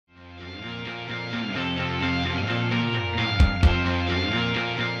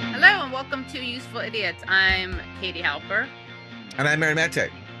Useful Idiots. I'm Katie Halper. And I'm Mary Mate.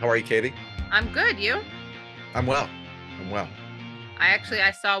 How are you, Katie? I'm good. You? I'm well. I'm well.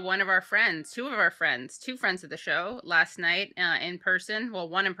 I saw one of our friends, two friends of the show last night in person. Well,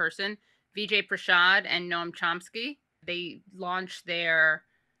 one in person, Vijay Prashad and Noam Chomsky. They launched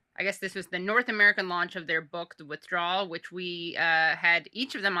I guess this was the North American launch of their book, The Withdrawal, which we had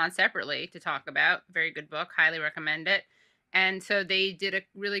each of them on separately to talk about. Very good book. Highly recommend it. And so they did a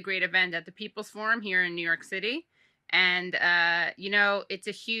really great event at the People's Forum here in New York City. And, it's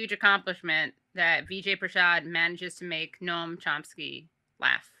a huge accomplishment that Vijay Prashad manages to make Noam Chomsky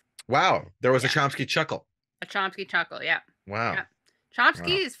laugh. Wow. There was a Chomsky chuckle. A Chomsky chuckle, yeah. Wow. Yeah.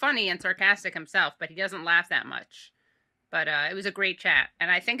 Chomsky is funny and sarcastic himself, but he doesn't laugh that much. But it was a great chat.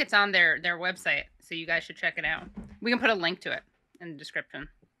 And I think it's on their website, so you guys should check it out. We can put a link to it in the description.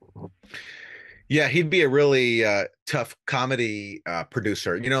 Yeah, he'd be a really tough comedy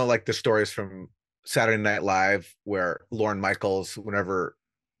producer. You know, like the stories from Saturday Night Live where Lorne Michaels, whenever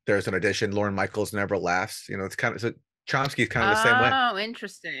there's an audition, Lorne Michaels never laughs. You know, it's kind of Chomsky's kind of the same way. Oh,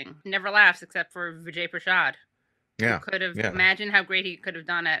 interesting. Never laughs except for Vijay Prashad. Yeah. Could have imagined how great he could have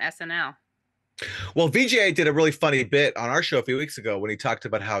done at SNL. Well, Vijay did a really funny bit on our show a few weeks ago when he talked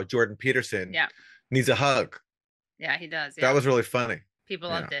about how Jordan Peterson needs a hug. Yeah, he does. Yeah. That was really funny. People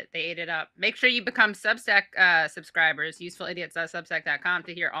loved it. They ate it up. Make sure you become Substack subscribers, usefulidiots.substack.com,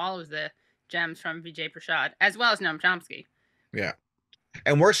 to hear all of the gems from Vijay Prashad, as well as Noam Chomsky. Yeah.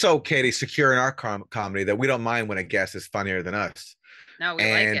 And we're so, Katie, secure in our comedy that we don't mind when a guest is funnier than us. No, we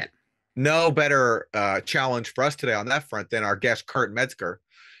like it. No better challenge for us today on that front than our guest, Kurt Metzger,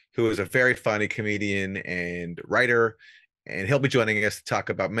 who is a very funny comedian and writer. And he'll be joining us to talk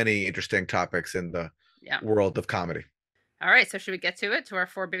about many interesting topics in the world of comedy. All right. So should we get to it, to our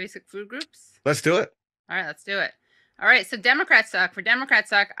 4 basic food groups? Let's do it. All right. Let's do it. All right. So Democrats suck. For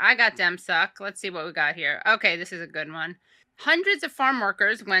Democrats suck, I got Dem suck. Let's see what we got here. Okay. This is a good one. Hundreds of farm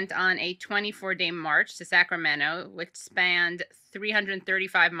workers went on a 24-day march to Sacramento, which spanned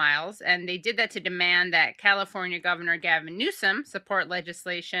 335 miles. And they did that to demand that California Governor Gavin Newsom support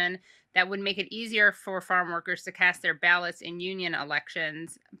legislation that would make it easier for farm workers to cast their ballots in union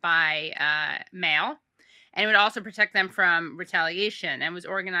elections by mail. And it would also protect them from retaliation, and was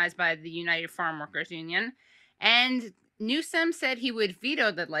organized by the United Farm Workers Union. And Newsom said he would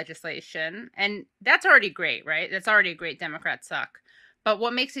veto the legislation, and that's already great, right? That's already a great Democrat suck. But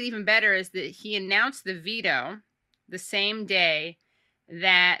what makes it even better is that he announced the veto the same day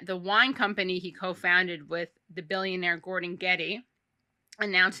that the wine company he co-founded with the billionaire Gordon Getty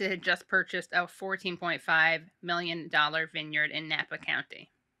announced it had just purchased a $14.5 million vineyard in Napa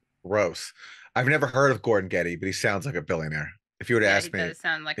County. Gross. I've never heard of Gordon Getty, but he sounds like a billionaire. If you were to ask me, he does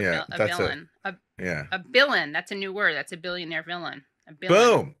sound like a villain. A villain. That's a new word. That's a billionaire villain. A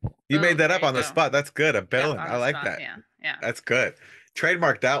villain. Boom. You made that up on the spot. That's good. A villain. I like that. Yeah. That's good.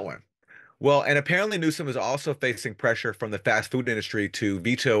 Trademark that one. Well, and apparently Newsom is also facing pressure from the fast food industry to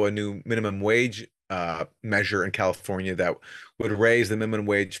veto a new minimum wage measure in California that would raise the minimum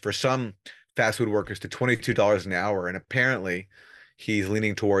wage for some fast food workers to $22 an hour. And apparently he's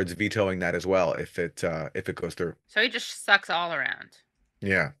leaning towards vetoing that as well if it goes through. So he just sucks all around.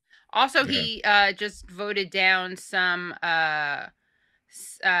 Yeah. Also, he just voted down some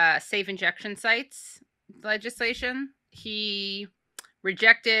safe injection sites legislation. He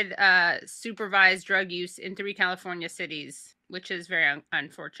rejected supervised drug use in 3 California cities, which is very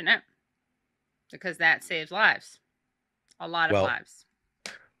unfortunate because that saves lives. A lot of lives.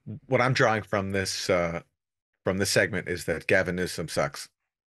 What I'm drawing from this segment is that Gavin Newsom sucks.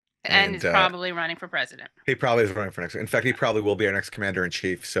 And is probably running for president. He probably is running for next. In fact, he probably will be our next commander in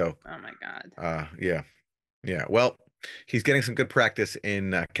chief. So. Oh my God. Yeah. Well, he's getting some good practice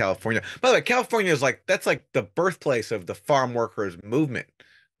in California. By the way, California is that's like the birthplace of the farm workers movement,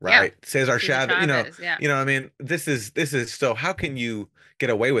 right? Yeah. Cesar Chavez. You know. I mean, this is so. How can you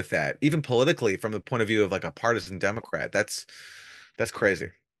get away with that, even politically, from the point of view of like a partisan Democrat? That's crazy.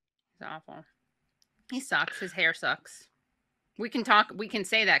 It's awful. He sucks. His hair sucks. We can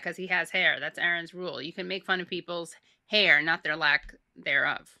say that because he has hair. That's Aaron's rule. You can make fun of people's hair, not their lack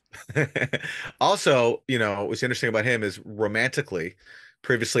thereof. Also, what's interesting about him is romantically,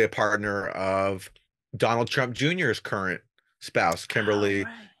 previously a partner of Donald Trump Jr.'s current spouse, Kimberly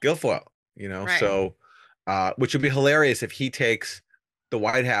Guilfoyle, so which would be hilarious if he takes the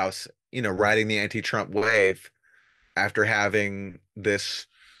White House, riding the anti-Trump wave after having this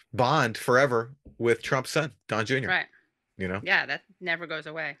bond forever with Trump's son, Don Jr. Right. Yeah, that never goes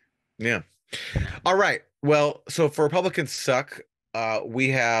away. Yeah. All right. Well, so for Republicans suck,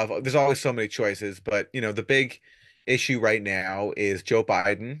 there's always so many choices, but the big issue right now is Joe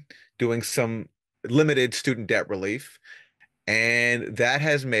Biden doing some limited student debt relief, and that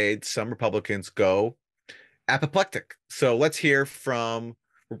has made some Republicans go apoplectic. So let's hear from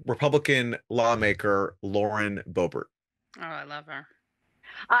Republican lawmaker Lauren Boebert. Oh, I love her.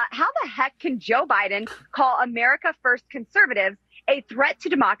 How the heck can Joe Biden call America First conservatives a threat to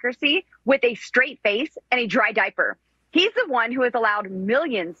democracy with a straight face and a dry diaper? He's the one who has allowed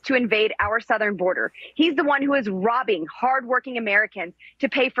millions to invade our southern border. He's the one who is robbing hardworking Americans to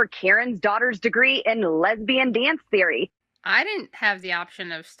pay for Karen's daughter's degree in lesbian dance theory. I didn't have the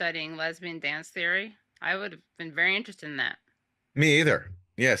option of studying lesbian dance theory. I would have been very interested in that. Me either.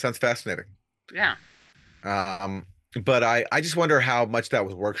 Yeah, sounds fascinating. Yeah. But I just wonder how much that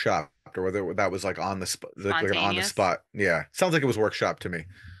was workshopped, or whether that was like on the spot, like on the spot. Yeah, sounds like it was workshopped to me.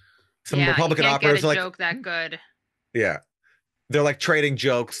 Some Republican operators get a like joke that good. Yeah, they're like trading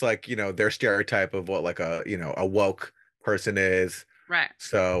jokes, like, you know, their stereotype of what like a, you know, a woke person is. Right.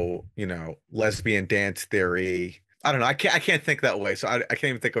 So, you know, lesbian dance theory. I don't know. I can't think that way. So I can't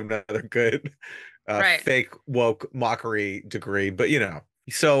even think of another good fake woke mockery degree. But you know.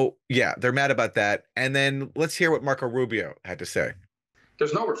 So, yeah, they're mad about that. And then let's hear what Marco Rubio had to say.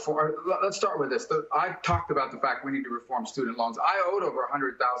 There's no reform. Let's start with this. I talked about the fact we need to reform student loans. I owed over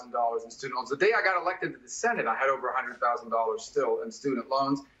 $100,000 in student loans. The day I got elected to the Senate, I had over $100,000 still in student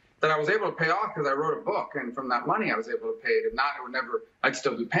loans that I was able to pay off because I wrote a book. And from that money, I was able to pay it. If not, I'd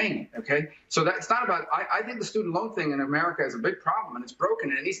still be paying it. Okay. So that's not about, I think the student loan thing in America is a big problem, and it's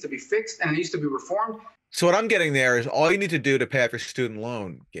broken, and it needs to be fixed, and it needs to be reformed. So what I'm getting there is all you need to do to pay off your student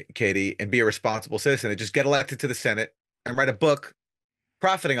loan, Katie, and be a responsible citizen is just get elected to the Senate and write a book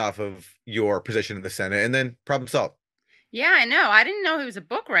profiting off of your position in the Senate, and then problem solved. Yeah, I know. I didn't know he was a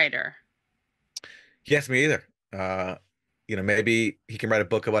book writer. Yes, me either. You know, maybe he can write a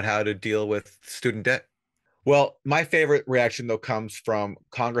book about how to deal with student debt. Well, my favorite reaction, though, comes from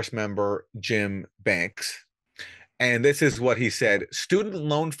Congress member Jim Banks. And this is what he said: student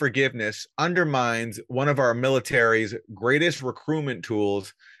loan forgiveness undermines one of our military's greatest recruitment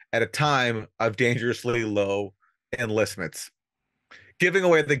tools at a time of dangerously low enlistments. Giving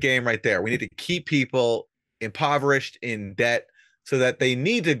away the game right there. We need to keep people impoverished in debt so that they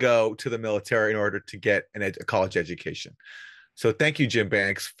need to go to the military in order to get a college education. So thank you, Jim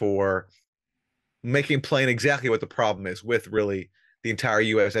Banks, for making plain exactly what the problem is with really the entire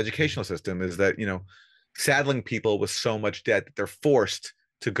U.S. educational system, is that, you know, saddling people with so much debt that they're forced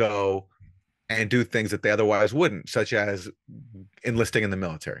to go and do things that they otherwise wouldn't, such as enlisting in the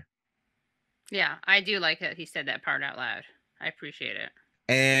military. Yeah, I do like that he said that part out loud. I appreciate it.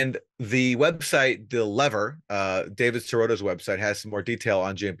 And the website, The Lever, David Sirota's website, has some more detail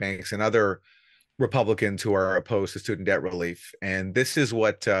on Jim Banks and other Republicans who are opposed to student debt relief. And this is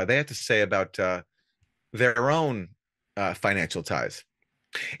what they have to say about their own financial ties.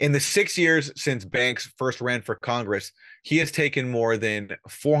 In the 6 years since Banks first ran for Congress, he has taken more than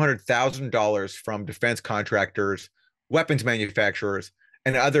 $400,000 from defense contractors, weapons manufacturers,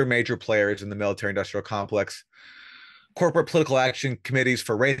 and other major players in the military-industrial complex. Corporate political action committees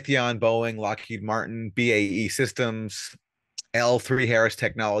for Raytheon, Boeing, Lockheed Martin, BAE Systems, L3 Harris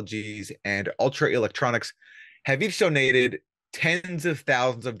Technologies, and Ultra Electronics have each donated tens of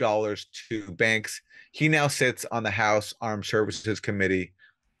thousands of dollars to Banks. He now sits on the House Armed Services Committee,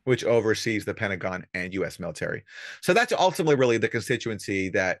 which oversees the Pentagon and U.S. military. So that's ultimately really the constituency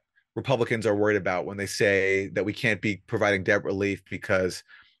that Republicans are worried about when they say that we can't be providing debt relief because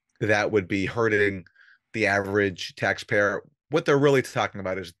that would be hurting the average taxpayer. What they're really talking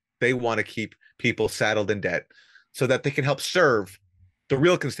about is they want to keep people saddled in debt so that they can help serve the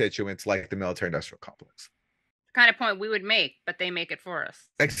real constituents like the military-industrial complex. The kind of point we would make, but they make it for us.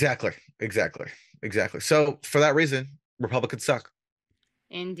 Exactly. So for that reason, Republicans suck.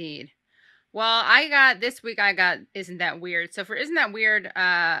 Indeed. Well, this week I got Isn't That Weird? So for Isn't That Weird,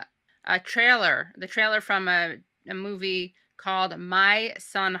 the trailer from a movie called My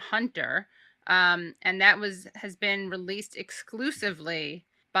Son Hunter, and that has been released exclusively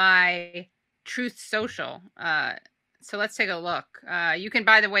by Truth Social. So let's take a look. You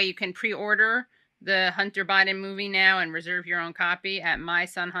can pre-order the Hunter Biden movie now and reserve your own copy at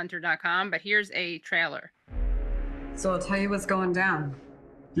mysonhunter.com. But here's a trailer. So I'll tell you what's going down.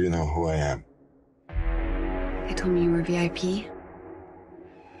 You know who I am. They told me you were VIP.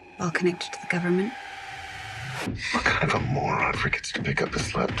 All connected to the government. What kind of a moron forgets to pick up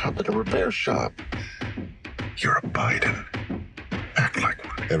his laptop at a repair shop? You're a Biden. Act like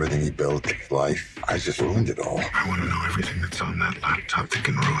one. Everything he built, his life, I just ruined it all. I want to know everything that's on that laptop that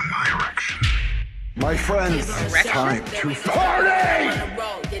can ruin my erection. My friends, it's time to party!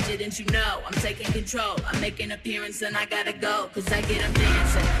 didn't you know? I'm taking control. I make an appearance and I gotta go. Cause I get them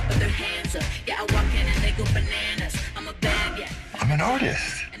dancing, but their hands up. Yeah, I walk in and they go bananas. I'm a bad, yeah. I'm an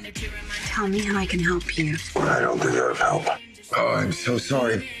artist. Tell me how I can help you. I don't deserve help. Oh, I'm so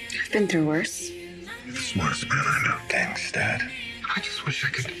sorry. I've been through worse. You're the smartest man I know. Thanks, Dad. I just wish I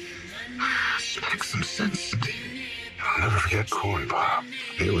could smack some sense into you. I'll never forget Corey Bob.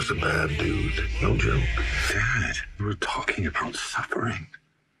 He was a bad dude. No joke. Dad, we were talking about suffering.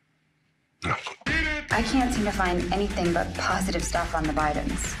 No. I can't seem to find anything but positive stuff on the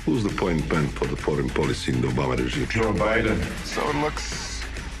Bidens. Who's the point man for the foreign policy in the Obama regime? Joe Biden. So it looks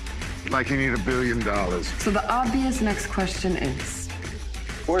like you need $1 billion. So the obvious next question is,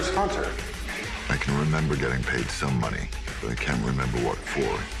 Where's Hunter? I can remember getting paid some money, but I can't remember what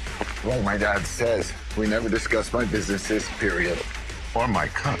for. Well, my dad says we never discuss my businesses, period. Or my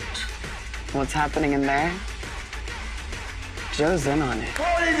cut. what's happening in there? Joe's in on it.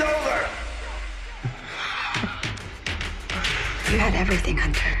 Party's over! You had everything,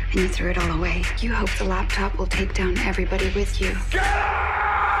 Hunter, and you threw it all away. You hope the laptop will take down everybody with you. Get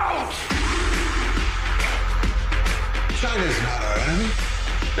out! China's not our enemy.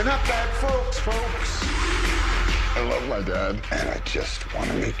 They're not bad folks. I love my dad, and I just want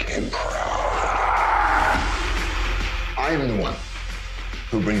to make him proud. I am the one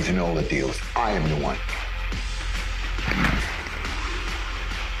who brings in all the deals. I am the one.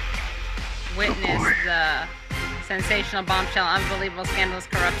 Witness the sensational bombshell, unbelievable, scandalous,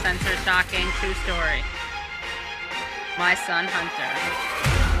 corrupt, censored, shocking, true story. My son, Hunter.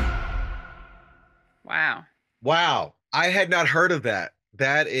 Wow. Wow. I had not heard of that.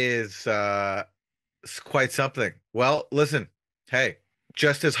 That is quite something. Well, listen, hey,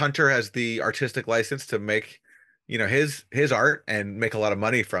 just as Hunter has the artistic license to make, his art and make a lot of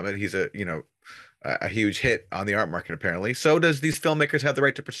money from it, he's a huge hit on the art market, apparently. So does these filmmakers have the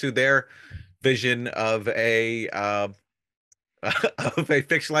right to pursue their vision of a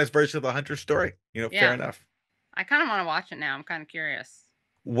fictionalized version of the Hunter story? Fair enough. I kind of want to watch it now. I'm kind of curious.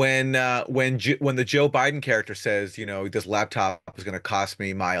 When the Joe Biden character says, this laptop is going to cost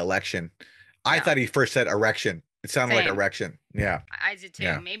me my election, I thought he first said erection. It sounded like erection. Yeah, I did too.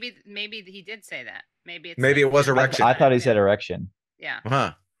 Yeah. Maybe he did say that. Maybe it was erection. I thought he said erection.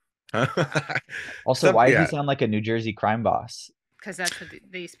 Yeah. Also, why does he sound like a New Jersey crime boss? Because that's what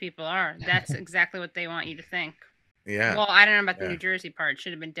these people are. That's exactly what they want you to think. Yeah. Well, I don't know about the New Jersey part.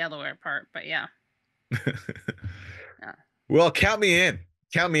 Should have been Delaware part, but yeah. Well, count me in.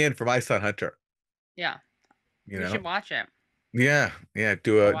 Count me in for my son Hunter. Yeah. You should watch it. Yeah.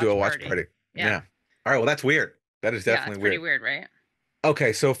 Do a watch party. Yeah. All right. Well, that's weird. That is definitely pretty weird, right?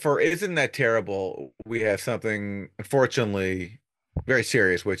 Okay, so for Isn't That Terrible, we have something, unfortunately, very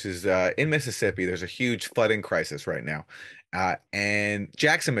serious, which is in Mississippi, there's a huge flooding crisis right now. And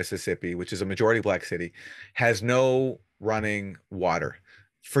Jackson, Mississippi, which is a majority black city, has no running water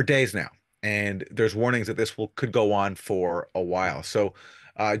for days now. And there's warnings that this could go on for a while. So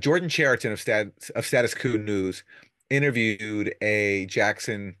Jordan Cheriton of Status Quo News interviewed a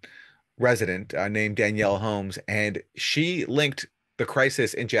Jackson resident named Danielle Holmes, and she linked the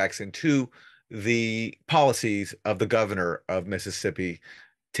crisis in Jackson to the policies of the governor of Mississippi,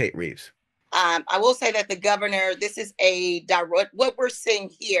 Tate Reeves. I will say that the governor, this is what we're seeing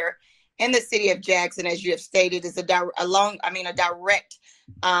here in the city of Jackson, as you have stated, is a direct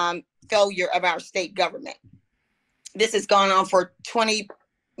failure of our state government. This has gone on for 20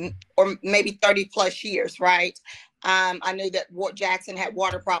 or maybe 30 plus years, right? I knew that Jackson had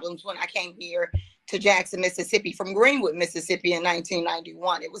water problems when I came here to Jackson, Mississippi from Greenwood, Mississippi in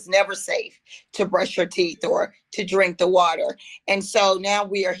 1991. It was never safe to brush your teeth or to drink the water. And so now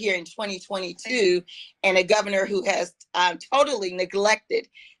we are here in 2022 and a governor who has totally neglected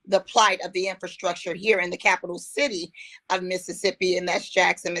the plight of the infrastructure here in the capital city of Mississippi, and that's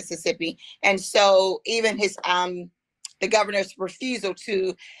Jackson, Mississippi. And so even the governor's refusal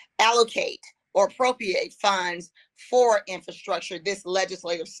to allocate or appropriate funds for infrastructure this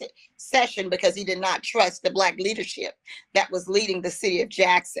legislative session because he did not trust the Black leadership that was leading the city of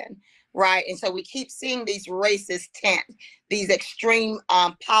Jackson, right? And so we keep seeing these racist tent, these extreme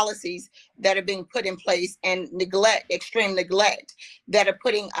policies that are being put in place, and extreme neglect that are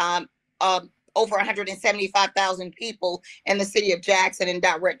putting over 175,000 people in the city of Jackson in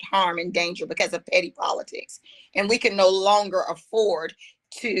direct harm and danger because of petty politics. And we can no longer afford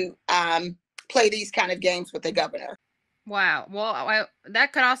to play these kind of games with the governor. Wow. Well,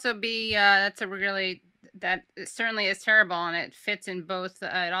 that could also be, that certainly is terrible, and it fits in both.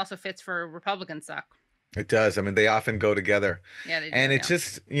 It also fits for Republican suck. It does. I mean, they often go together. Yeah, they do, and it's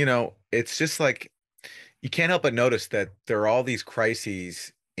just, it's just like, you can't help but notice that there are all these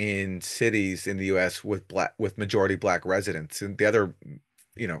crises in cities in the U.S. with majority black residents. And the other,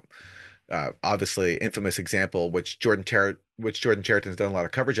 you know, obviously infamous example, which Jordan Chariton's done a lot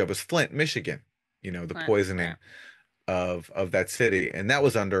of coverage of, was Flint, Michigan. You know, the poisoning of that city, and that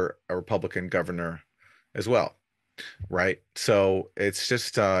was under a Republican governor as well, right? So it's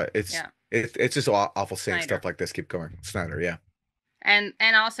just it's just awful seeing Snyder. stuff like this keep going. Snyder, yeah. And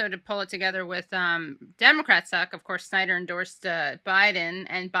also to pull it together with Democrats suck. Of course, Snyder endorsed Biden,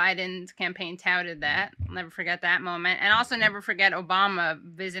 and Biden's campaign touted that. I'll never forget that moment. And also never forget Obama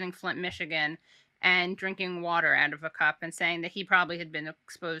visiting Flint, Michigan, and drinking water out of a cup and saying that he probably had been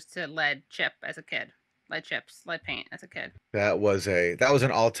exposed to lead paint as a kid. That was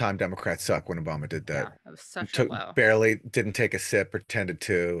an all-time Democrat suck when Obama did that. Yeah, that was such a low. Barely didn't take a sip, pretended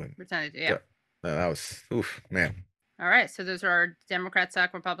to. Yeah. That was oof, man. All right, so those are our Democrat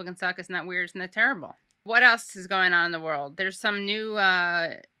suck, Republican suck. Isn't that weird? Isn't that terrible? What else is going on in the world? There's some new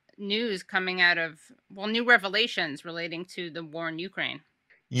news coming out of, new revelations relating to the war in Ukraine.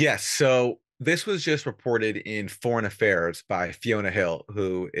 Yes, so this was just reported in Foreign Affairs by Fiona Hill,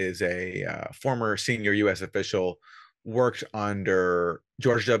 who is a former senior U.S. official, worked under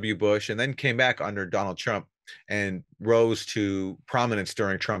George W. Bush, and then came back under Donald Trump and rose to prominence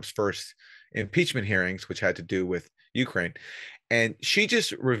during Trump's first impeachment hearings, which had to do with Ukraine. And she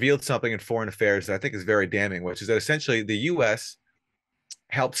just revealed something in Foreign Affairs that I think is very damning, which is that essentially the U.S.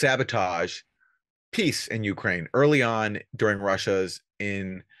 helped sabotage peace in Ukraine early on during Russia's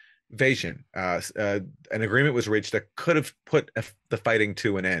invasion. An agreement was reached that could have put the fighting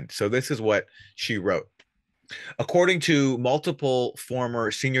to an end. So this is what she wrote. According to multiple former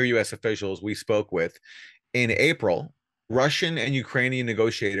senior U.S. officials we spoke with, in April, Russian and Ukrainian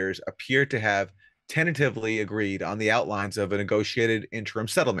negotiators appear to have tentatively agreed on the outlines of a negotiated interim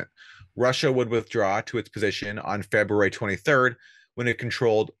settlement. Russia would withdraw to its position on February 23rd, when it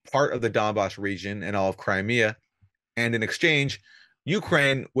controlled part of the Donbas region and all of Crimea, and in exchange,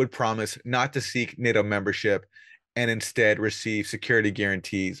 Ukraine would promise not to seek NATO membership and instead receive security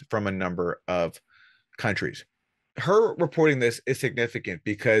guarantees from a number of countries. Her reporting this is significant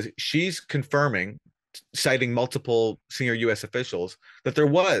because she's confirming, citing multiple senior U.S. officials, that there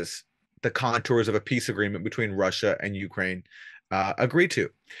was the contours of a peace agreement between Russia and Ukraine agreed to.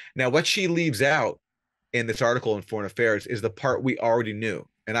 Now, what she leaves out in this article in Foreign Affairs is the part we already knew.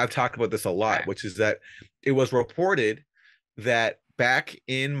 And I've talked about this a lot, which is that it was reported that back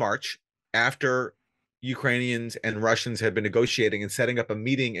in March, after Ukrainians and Russians had been negotiating and setting up a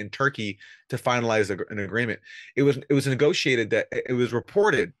meeting in Turkey to finalize an agreement, it was negotiated that it was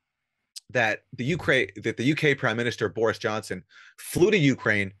reported that the UK Prime Minister Boris Johnson flew to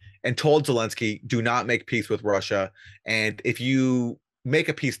Ukraine and told Zelensky, do not make peace with Russia. And if you make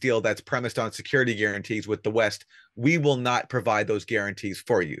a peace deal that's premised on security guarantees with the West, we will not provide those guarantees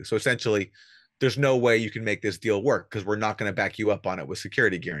for you. So essentially, there's no way you can make this deal work because we're not going to back you up on it with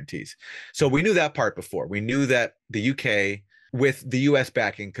security guarantees. So we knew that part before. We knew that the UK, with the US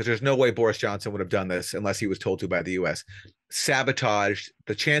backing, because there's no way Boris Johnson would have done this unless he was told to by the US, sabotaged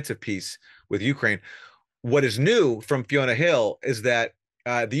the chance of peace with Ukraine. What is new from Fiona Hill is that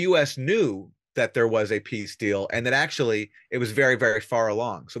the US knew that there was a peace deal and that actually it was very, very far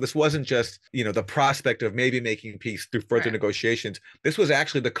along. So this wasn't just, the prospect of maybe making peace through further negotiations. This was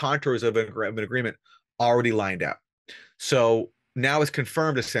actually the contours of an agreement already lined out. So now it's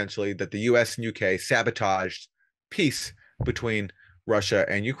confirmed essentially that the US and UK sabotaged peace between Russia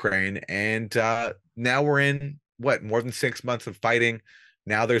and Ukraine. And now we're in more than 6 months of fighting.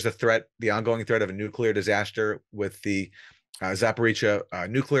 Now there's a threat, the ongoing threat of a nuclear disaster with the Zaporizhzhia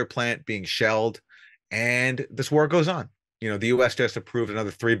nuclear plant being shelled, and this war goes on. The U.S. just approved another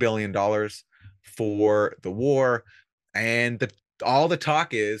 $3 billion for the war, and all the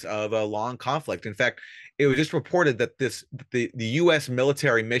talk is of a long conflict. In fact, it was just reported that the U.S.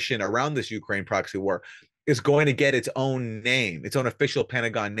 military mission around this Ukraine proxy war is going to get its own name, its own official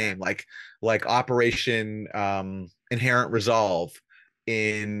Pentagon name, like Operation Inherent Resolve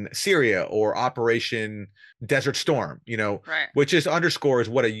in Syria or Operation Desert Storm, which just underscores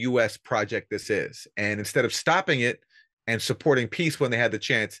what a U.S. project this is. And instead of stopping it and supporting peace when they had the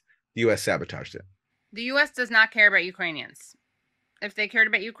chance, the U.S. sabotaged it. The U.S. does not care about Ukrainians. If they cared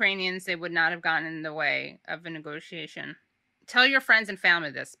about Ukrainians, they would not have gotten in the way of a negotiation. Tell your friends and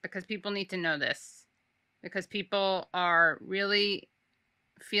family this, because people need to know this, because people are really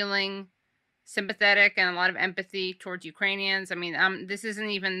feeling sympathetic and a lot of empathy towards Ukrainians. I mean, this isn't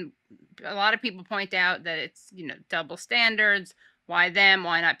even, a lot of people point out that it's, double standards. Why them?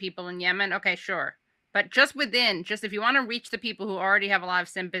 Why not people in Yemen? Okay, sure. But just if you want to reach the people who already have a lot of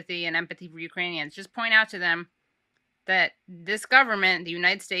sympathy and empathy for Ukrainians, just point out to them, that this government, the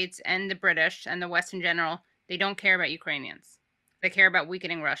United States and the British and the West in general, they don't care about Ukrainians. They care about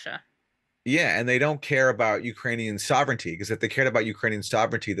weakening Russia. Yeah, and they don't care about Ukrainian sovereignty, because if they cared about Ukrainian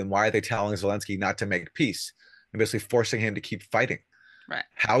sovereignty, then why are they telling Zelensky not to make peace and basically forcing him to keep fighting? Right.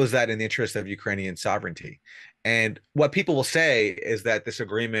 How is that in the interest of Ukrainian sovereignty? And what people will say is that this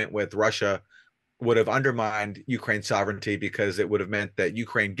agreement with Russia would have undermined Ukraine's sovereignty because it would have meant that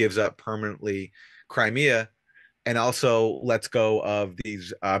Ukraine gives up permanently Crimea and also lets go of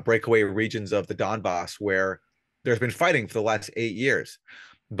these breakaway regions of the Donbass where there's been fighting for the last 8 years.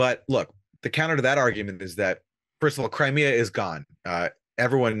 But look, the counter to that argument is that, first of all, Crimea is gone.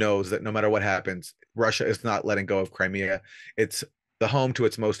 Everyone knows that no matter what happens, Russia is not letting go of Crimea. It's the home to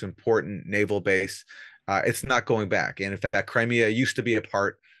its most important naval base. It's not going back. And in fact, Crimea used to be a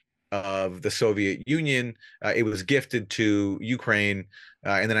part of the Soviet Union. It was gifted to Ukraine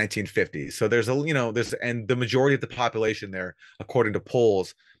in the 1950s. So and the majority of the population there, according to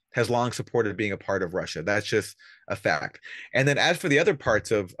polls, has long supported being a part of Russia. That's just a fact. And then as for the other parts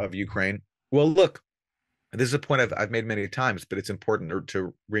of Ukraine, well, look, this is a point I've made many times, but it's important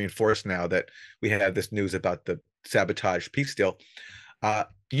to reinforce now that we have this news about the sabotage peace deal.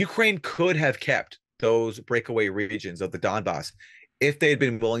 Ukraine could have kept those breakaway regions of the Donbass if they had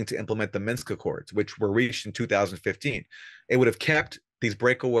been willing to implement the Minsk Accords, which were reached in 2015. It would have kept these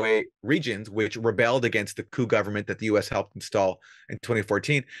breakaway regions, which rebelled against the coup government that the U.S. helped install in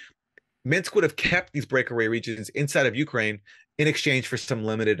 2014. Minsk would have kept these breakaway regions inside of Ukraine in exchange for some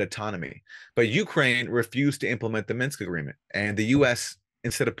limited autonomy. But Ukraine refused to implement the Minsk agreement. And the U.S.,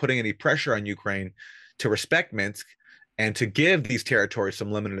 instead of putting any pressure on Ukraine to respect Minsk and to give these territories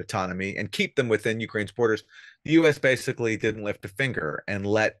some limited autonomy and keep them within Ukraine's borders, the U.S. basically didn't lift a finger and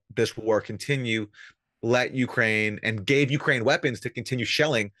let this war continue, let Ukraine, and gave Ukraine weapons to continue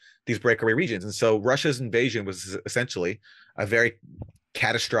shelling these breakaway regions. And so Russia's invasion was essentially a very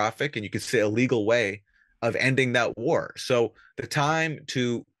catastrophic, and you could say illegal way of ending that war. So the time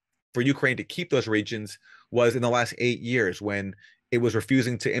for Ukraine to keep those regions was in the last 8 years, when it was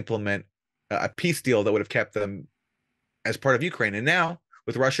refusing to implement a peace deal that would have kept them as part of Ukraine. And now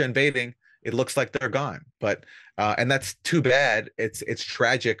with Russia invading, it looks like they're gone. But and that's too bad. It's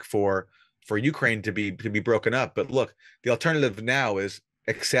tragic for Ukraine to be broken up. But look, the alternative now is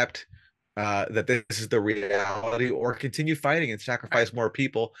accept that this is the reality, or continue fighting and sacrifice more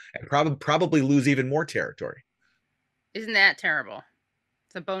people and probably lose even more territory. Isn't that terrible?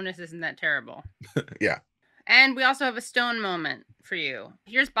 It's a bonus. Isn't that terrible? Yeah. And we also have a stone moment for you.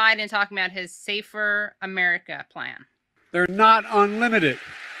 Here's Biden talking about his Safer America plan. They're not unlimited.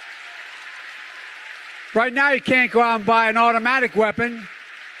 Right now, you can't go out and buy an automatic weapon.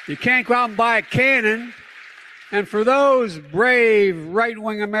 You can't go out and buy a cannon. And for those brave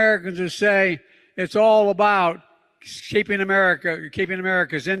right-wing Americans who say it's all about keeping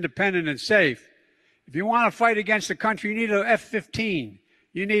America's independent and safe, if you want to fight against the country, you need an F-15.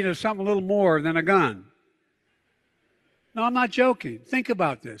 You need something a little more than a gun. No, I'm not joking. Think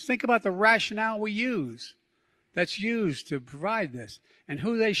about this. Think about the rationale that's used to provide this, and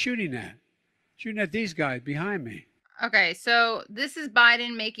who they shooting at. Shooting at these guys behind me. Okay, so this is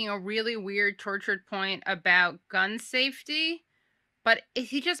Biden making a really weird, tortured point about gun safety, but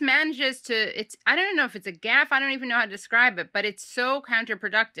he just manages to, I don't know if it's a gaffe, I don't even know how to describe it, but it's so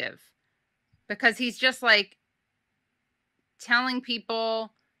counterproductive, because he's just like telling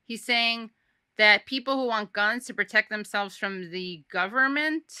people, he's saying that people who want guns to protect themselves from the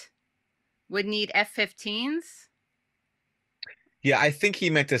government would need F-15s. Yeah, I think he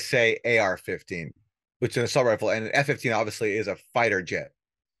meant to say AR-15, which is an assault rifle, and an F-15 obviously is a fighter jet.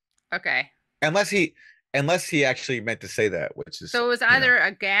 Okay. Unless he actually meant to say that, which is, so it was either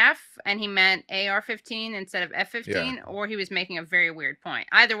a gaffe and he meant AR-15 instead of F-15, or he was making a very weird point.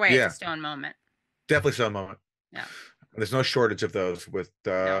 Either way, it's a stone moment. Definitely stone moment. Yeah. There's no shortage of those with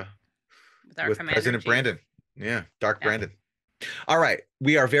President Brandon. Yeah, Dark Brandon. All right.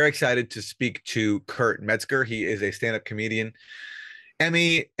 We are very excited to speak to Kurt Metzger. He is a stand-up comedian,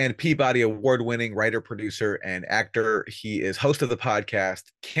 Emmy and Peabody award-winning writer, producer, and actor. He is host of the podcast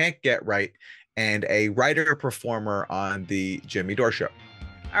Can't Get Right and a writer-performer on the Jimmy Dore Show.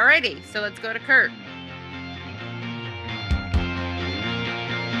 All righty. So let's go to Kurt.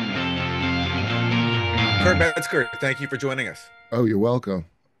 Kurt Metzger, thank you for joining us. Oh, you're welcome.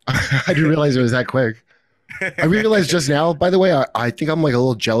 I didn't realize it was that quick. I realized just now, by the way, I think I'm like a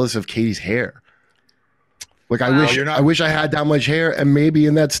little jealous of Katie's hair. Like, I wish I had that much hair, and maybe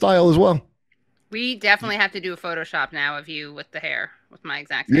in that style as well. We definitely have to do a Photoshop now of you with the hair, with my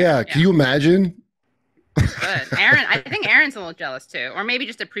exact hair. Yeah, can you imagine? Good. Aaron, I think Aaron's a little jealous too, or maybe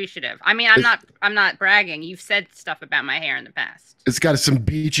just appreciative. I mean, I'm not bragging. You've said stuff about my hair in the past. It's got some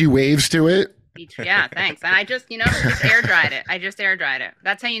beachy waves to it. Yeah, thanks. And I just, just air dried it. I just air dried it.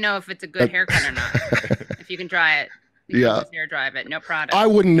 That's how you know if it's a good haircut or not. If you can dry it. You can just air dry it. No product. I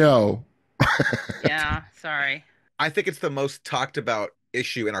wouldn't know. Yeah, sorry. I think it's the most talked about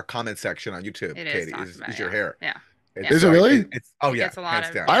issue in our comment section on YouTube, Katie, is your hair. Yeah. Is it really? Oh yeah,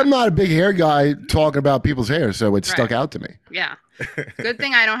 hands down. I'm not a big hair guy talking about people's hair, so it stuck out to me. Yeah. Good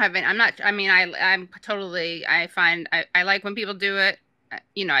thing I don't have any. I'm totally, I find, I like when people do it.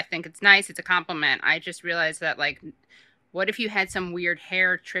 I think it's nice. It's a compliment. I just realized that, like, what if you had some weird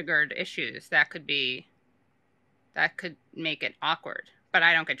hair triggered issues? That could make it awkward. But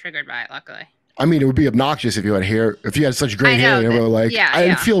I don't get triggered by it, luckily. I mean, it would be obnoxious if you had hair, if you had such great hair, and everyone like,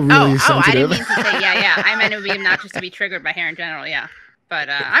 I feel really sensitive. I didn't mean to say, yeah. I meant it would be obnoxious to be triggered by hair in general, yeah. But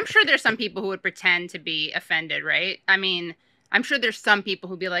I'm sure there's some people who would pretend to be offended, right? I mean, I'm sure there's some people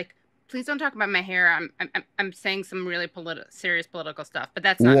who'd be like, please don't talk about my hair. I'm saying some really serious political stuff, but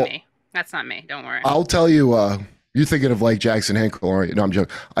that's not me. That's not me. Don't worry. I'll tell you, you're thinking of like Jackson Hinkle, aren't you? No, I'm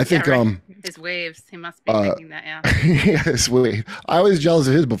joking. I think his waves. He must be thinking that, yeah. Yeah, his wave. I was jealous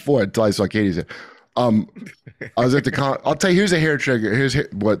of his before until I saw Katie's. I was at the I'll tell you, here's a hair trigger. Here's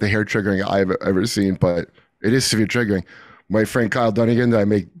what the hair triggering I've ever seen, but it is severe triggering. My friend Kyle Dunnigan that I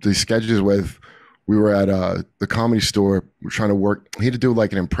make these sketches with, we were at the Comedy Store. We're trying to work. He had to do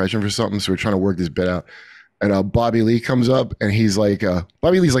like an impression for something, so we're trying to work this bit out. And Bobby Lee comes up, and he's like,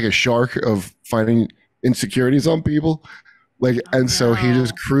 Bobby Lee's like a shark of finding insecurities on people, so he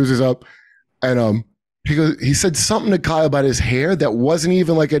just cruises up, and he said something to Kyle about his hair that wasn't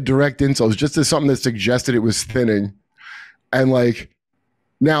even like a direct insult. It was just something that suggested it was thinning, and like.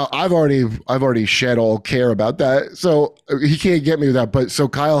 Now I've already shed all care about that, so he can't get me with that. But so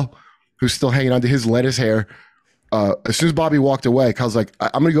Kyle, who's still hanging on to his lettuce hair, as soon as Bobby walked away, Kyle's like,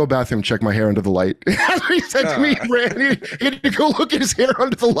 "I'm gonna go to the bathroom and check my hair under the light." That's what he said to me. He had to go look at his hair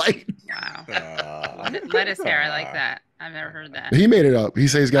under the light. Wow, lettuce hair, I like that. I've never heard that. He made it up. He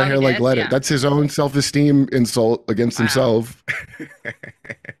says he's got hair like lettuce. Yeah. That's his own self-esteem insult against himself.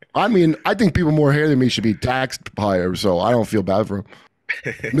 I mean, I think people more hair than me should be taxed higher, so I don't feel bad for him.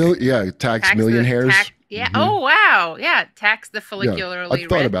 Tax million hairs. Yeah. Mm-hmm. Oh wow. Yeah. Tax the follicularly. Yeah, I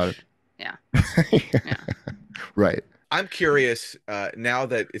thought about it. Yeah. Yeah. Right. I'm curious now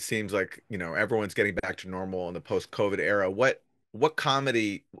that it seems like everyone's getting back to normal in the post-COVID era. What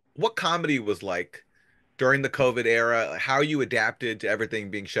comedy was like during the COVID era? How you adapted to everything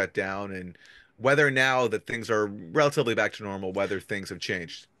being shut down, and whether now that things are relatively back to normal, whether things have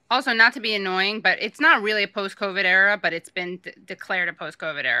changed. Also, not to be annoying, but it's not really a post-COVID era, but it's been declared a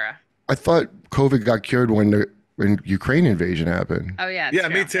post-COVID era. I thought COVID got cured when the Ukraine invasion happened. Oh, yeah. Yeah,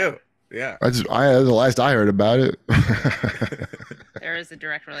 me too. Yeah. That's the last I heard about it. There is a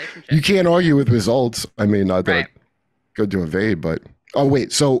direct relationship. You can't argue with results. I mean, not that go to invade, but... Oh,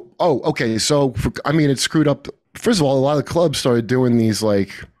 wait. So, okay. So, it screwed up. First of all, a lot of clubs started doing these,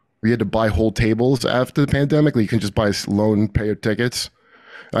 like, we had to buy whole tables after the pandemic. Like, you can just buy loan payer tickets.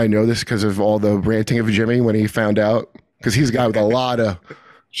 I know this because of all the ranting of Jimmy when he found out, because he's a guy with a lot of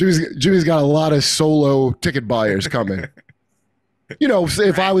Jimmy's got a lot of solo ticket buyers coming.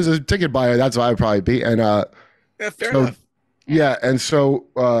 If I was a ticket buyer, that's what I'd probably be. And fair enough. Yeah, and so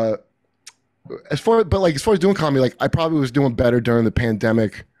as far as doing comedy, like I probably was doing better during the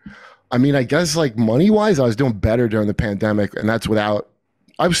pandemic. I mean, I guess like money wise, I was doing better during the pandemic, and that's without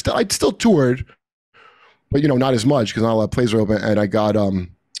I'd still toured, but not as much because not a lot of plays were open, and I got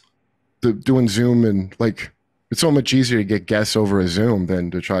doing Zoom, and like it's so much easier to get guests over a Zoom than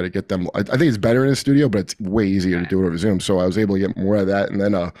to try to get them. I think it's better in a studio, but it's way easier to do it over Zoom. So I was able to get more of that, and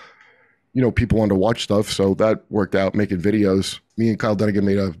then people wanted to watch stuff, so that worked out. Making videos, me and Kyle Dunnigan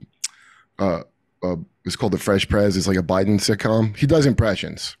made it's called The Fresh Prez. It's like a Biden sitcom. He does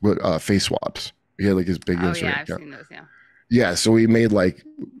impressions with face swaps. He had like his big Instagram. Yeah, I've seen those. Yeah. Yeah, so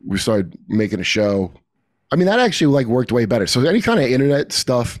we started making a show. I mean, that actually like worked way better. So any kind of internet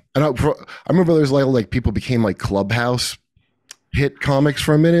stuff, and I remember there's like people became like Clubhouse hit comics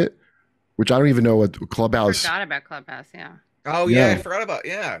for a minute, which I don't even know what Clubhouse. I forgot about Clubhouse, yeah. Oh yeah, I forgot about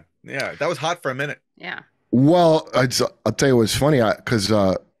yeah. That was hot for a minute. Yeah. Well, I'll tell you what's funny, because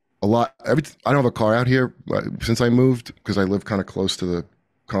I don't have a car out here since I moved because I live kind of close to the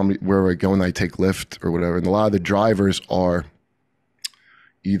comedy where I go and I take Lyft or whatever, and a lot of the drivers are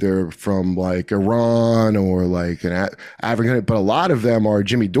either from like Iran or like an African, but a lot of them are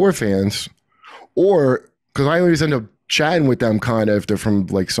Jimmy Dore fans, or because I always end up chatting with them kind of if they're from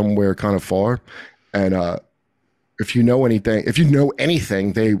like somewhere kind of far, and if you know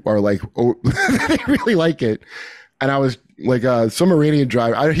anything, they are like, oh, they really like it. And I was like, some Iranian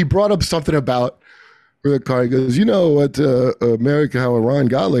driver, he brought up something about the car. He goes, you know what, America, how Iran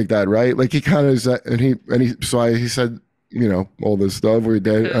got like that, right? Like he kind of said, he said, you know, all this stuff. We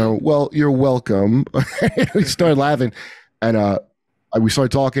did. Well, you're welcome. We started laughing, and we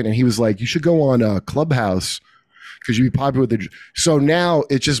started talking, and he was like, you should go on Clubhouse because you'd be popular with so now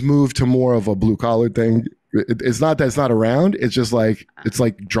it just moved to more of a blue collar thing. It's not that it's not around. It's just like, it's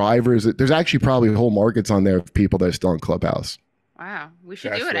like drivers. There's actually probably whole markets on there of people that are still on Clubhouse. Wow. We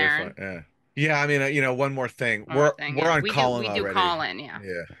should do it, Aaron. Fun. Yeah. I mean, you know, one more thing. We're on Call-In already. We do Call-In, yeah.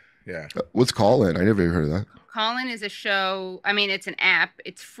 Yeah. What's Call-In? I never even heard of that. Call-In is a show. I mean, it's an app.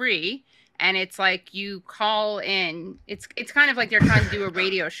 It's free. And it's like you call in. It's kind of like they're trying to do a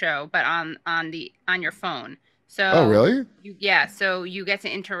radio show, but on your phone. So oh, really? So you get to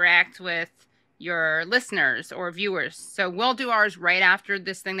interact with your listeners or viewers. So we'll do ours right after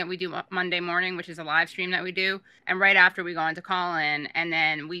this thing that we do Monday morning, which is a live stream that we do. And right after we go into Call-In, and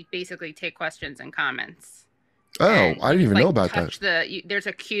then we basically take questions and comments. Oh, I didn't even know about that. There's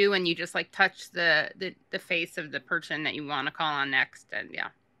a queue, and you just like touch the face of the person that you want to call on next. And yeah.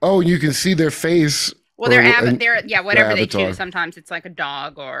 Oh, you can see their face. Well, whatever they choose. Sometimes it's like a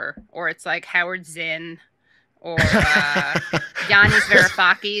dog or it's like Howard Zinn. Or Yanis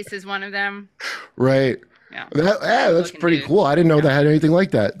Varoufakis is one of them. Right. Yeah. That's pretty cool. I didn't know that had anything like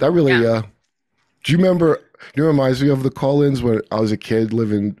that. That really. Do you remember? It reminds me of the call-ins when I was a kid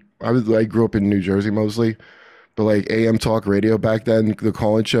living. I grew up in New Jersey mostly, but like AM talk radio back then, the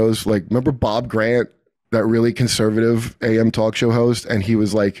call-in shows. Like, remember Bob Grant, that really conservative AM talk show host, and he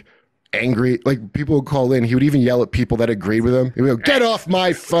was like angry. Like people would call in, he would even yell at people that agreed with him. He would go, "Get off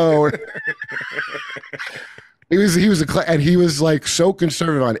my phone." He was like so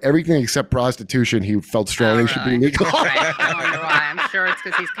conservative on everything except prostitution. He felt strongly should be legal. Right. I wonder why. I'm sure it's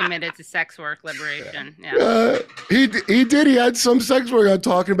because he's committed to sex work liberation. He did. He had some sex work I'm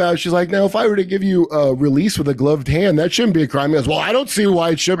talking about. She's like, now if I were to give you a release with a gloved hand, that shouldn't be a crime. He goes, well, I don't see why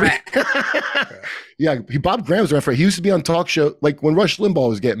it should be. Yeah, Bob Graham was referee. He used to be on talk show like when Rush Limbaugh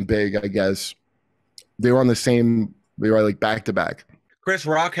was getting big. I guess they were on the same. They were like back to back. Chris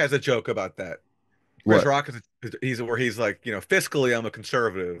Rock has a joke about that. Chris Rock he's like, you know, fiscally I'm a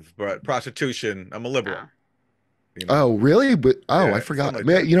conservative, but prostitution I'm a liberal. You know? Oh, really? But I forgot. Like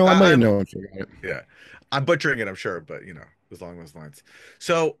man, you know, I might have known. Yeah, I'm butchering it, I'm sure, but you know, along those lines.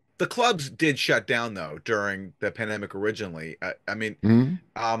 So the clubs did shut down though during the pandemic originally. I mean,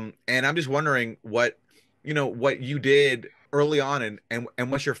 and I'm just wondering what you did early on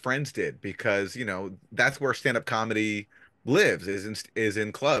and what your friends did, because you know that's where stand-up comedy lives is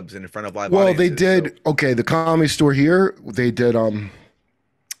in clubs and in front of live audiences. They did the Comedy Store here, they did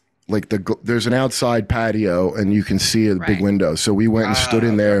like there's an outside patio and you can see a big window, so we went and stood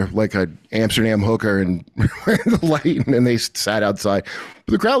in there like a Amsterdam hooker and the light, and they sat outside.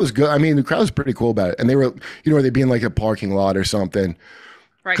 But the crowd was good. I mean, the crowd was pretty cool about it, and they were, you know, they'd be in like a parking lot or something,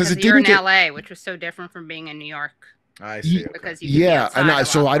 right? Because you're in LA, which was so different from being in New York. I see. Because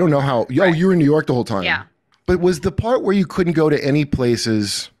so I don't know how. You were in New York the whole time. Yeah. But was the part where you couldn't go to any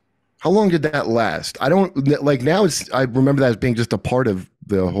places, how long did that last? I don't, like now I remember that as being just a part of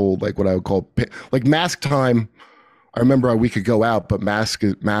the whole, like what I would call, like mask time. I remember we could go out, but mask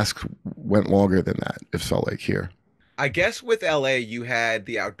went longer than that, it felt like here. I guess with LA, you had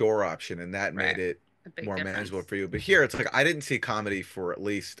the outdoor option and that made it more manageable for you. But here it's like, I didn't see comedy for at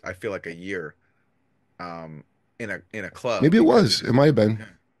least, I feel like a year in a club. Maybe it was, it might have been.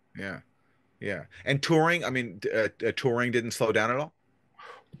 Yeah. And touring, I mean, touring didn't slow down at all?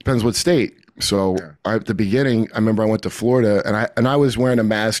 Depends what state. So at the beginning, I remember I went to Florida and I was wearing a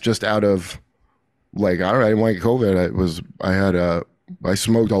mask just out of like, I didn't want COVID. I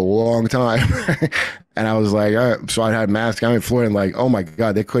smoked a long time and I was like, so I had a mask. I'm in Florida and like, oh my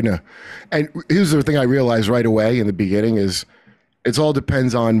God, they couldn't have. And here's the thing I realized right away in the beginning is it's all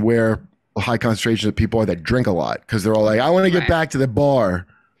depends on where a high concentration of people are that drink a lot. Cause they're all like, I want to get back to the bar.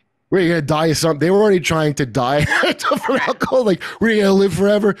 We're going to die of something. They were already trying to die from alcohol. Like, we're going to live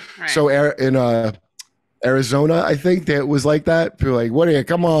forever. Right. So in Arizona, I think that was like that. People were like, what are you?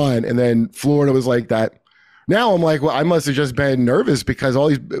 Come on. And then Florida was like that. Now I'm like, well, I must have just been nervous because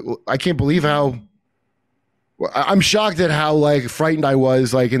I can't believe I'm shocked at how like frightened I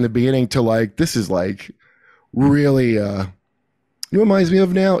was like in the beginning to like, this is like really, you know what reminds me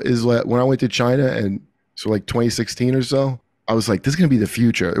of now is when I went to China and so like 2016 or so. I was like, this is going to be the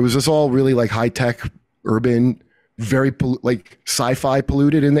future. It was just all really like high tech, urban, very like sci-fi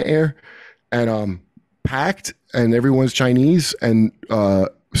polluted in the air and packed, and everyone's Chinese. And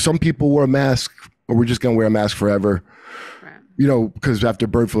some people wore a mask or we're just going to wear a mask forever. You know, because after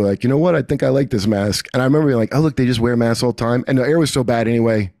bird flu, like, you know what? I think I like this mask. And I remember being like, oh, look, they just wear masks all the time. And the air was so bad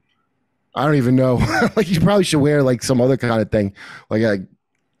anyway. I don't even know. Like, you probably should wear like some other kind of thing. There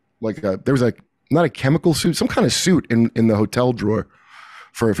was not a chemical suit, some kind of suit in the hotel drawer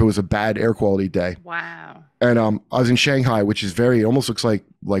for if it was a bad air quality day. Wow. And I was in Shanghai, which is it almost looks like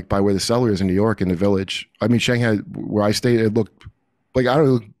by where the Cellar is in New York in the Village. I mean, Shanghai, where I stayed, it looked like, I don't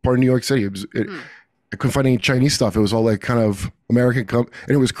know, part of New York City. I couldn't find any Chinese stuff. It was all like kind of American, and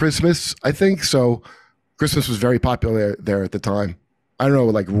it was Christmas, I think. So Christmas was very popular there at the time. I don't know,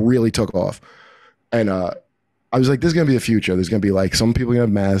 like really took off. And I was like, there's going to be a future. There's going to be like, some people are going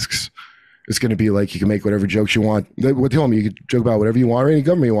to have masks. It's going to be like, you can make whatever jokes you want. What told me you could joke about whatever you want or any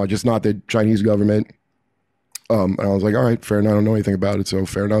government you want, just not the Chinese government. And I was like, all right, fair enough. I don't know anything about it. So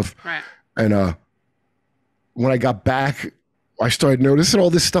fair enough. Right. And when I got back, I started noticing all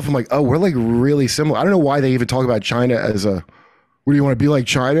this stuff. I'm like, oh, we're like really similar. I don't know why they even talk about China as what do you want to be like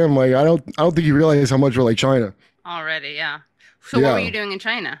China? I'm like, I don't think you realize how much we're like China. Already, yeah. So what were you doing in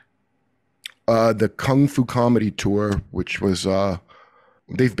China? The Kung Fu Comedy Tour, which was,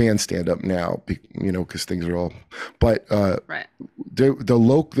 they've banned stand-up now, you know, because things are all, but right.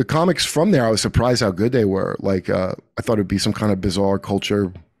 The comics from there, I was surprised how good they were. Like, I thought it'd be some kind of bizarre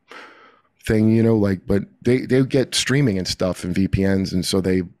culture thing, you know, like, but they get streaming and stuff and VPNs, and so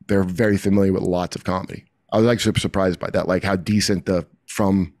they're very familiar with lots of comedy. I was actually surprised by that, like how decent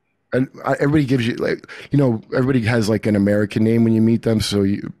and everybody gives you, like, you know, everybody has like an American name when you meet them, so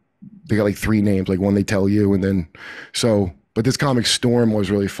they got like 3 names, like one they tell you, and then but this comic Storm was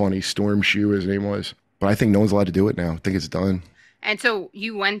really funny. Storm Shu, his name was, but I think no one's allowed to do it now. I think it's done. And so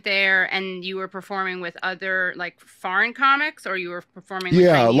you went there and you were performing with other like foreign comics, or you were performing with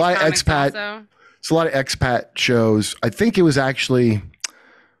Chinese a lot of comics expat. Also? It's a lot of expat shows. I think it was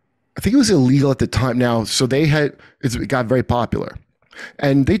illegal at the time now. So it got very popular.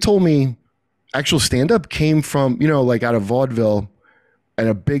 And they told me actual stand-up came from, you know, like out of vaudeville, and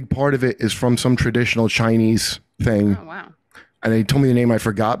a big part of it is from some traditional Chinese thing. Oh, wow. And they told me the name I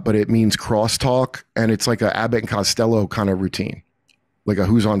forgot, but it means crosstalk, and it's like a Abbott and Costello kind of routine, like a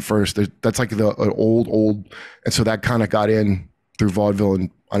who's on first. That's like the old, and so that kind of got in through vaudeville, and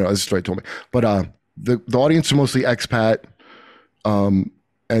I don't know, this is what they told me. But the audience are mostly expat, and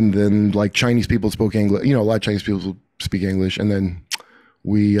then like Chinese people spoke English. You know, a lot of Chinese people speak English, and then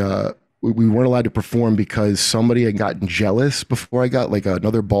we weren't allowed to perform because somebody had gotten jealous before I got like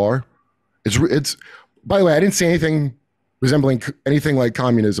another bar. It's by the way, I didn't say anything resembling anything like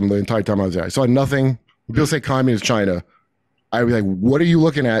communism the entire time I was there. I saw nothing. When people say communist China, I'd be like, what are you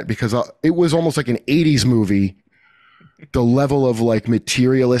looking at? Because it was almost like an 80s movie. The level of like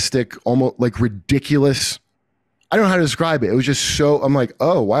materialistic, almost like ridiculous. I don't know how to describe it. It was just I'm like,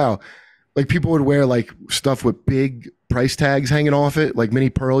 oh, wow. Like people would wear like stuff with big price tags hanging off it, like Minnie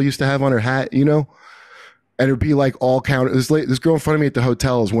Pearl used to have on her hat, you know? And it would be like all counter. This girl in front of me at the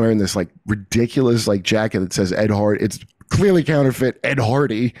hotel is wearing this like ridiculous like jacket that says Ed Hardy. It's clearly counterfeit Ed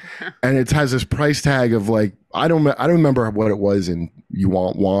Hardy, and it has this price tag of like I don't remember what it was in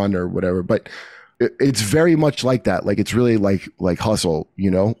yuan or whatever, but it's very much like that. Like it's really like hustle,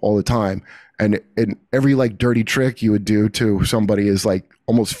 you know, all the time. And every like dirty trick you would do to somebody is like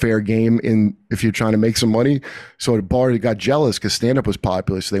almost fair game if you're trying to make some money. So the bar got jealous because stand-up was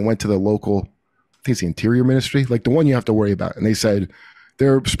popular, so they went to the local, I think it's the Interior Ministry, like the one you have to worry about. And they said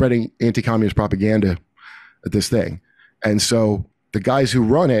they're spreading anti-communist propaganda at this thing. And so the guys who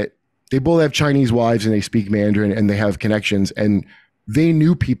run it, they both have Chinese wives and they speak Mandarin and they have connections, and they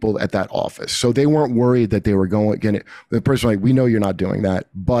knew people at that office. So they weren't worried that they were going to get it. The person was like, we know you're not doing that,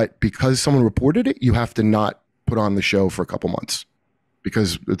 but because someone reported it, you have to not put on the show for a couple months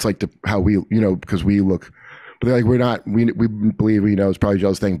because it's like how we, you know, because we look. But they're like, we believe, you know, it's probably a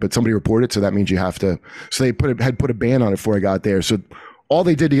jealous thing, but somebody reported it, so that means you have to. So they had put a ban on it before I got there. So all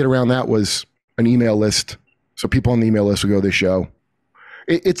they did to get around that was an email list. So people on the email list would go to the show.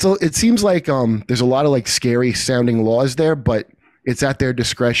 It seems like there's a lot of like scary sounding laws there, but it's at their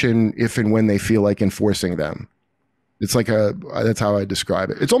discretion if and when they feel like enforcing them. It's like that's how I describe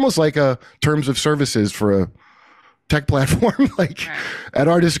it. It's almost like a terms of services for a tech platform. Like at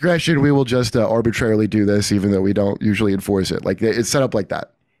our discretion, we will just arbitrarily do this, even though we don't usually enforce it. Like it's set up like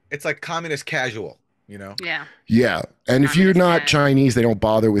that. It's like communist casual, you know? Yeah. Yeah. And if you're not Chinese, they don't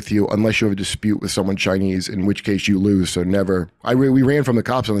bother with you unless you have a dispute with someone Chinese, in which case you lose. So never. We ran from the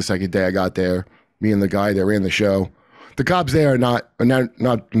cops on the second day I got there. Me and the guy that ran the show. The cops there are not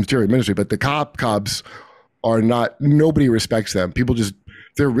Interior Ministry, but the cops are not. Nobody respects them. People just.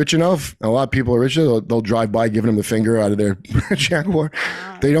 They're rich enough. A lot of people are rich enough. They'll drive by giving them the finger out of their Jaguar.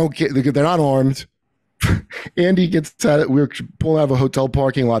 They don't get. They're not armed. Andy gets at it. We were pulling out of a hotel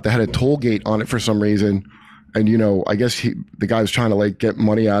parking lot that had a toll gate on it for some reason. And, you know, I guess the guy was trying to like get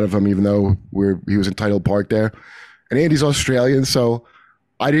money out of him, even though he was entitled to park there. And Andy's Australian, so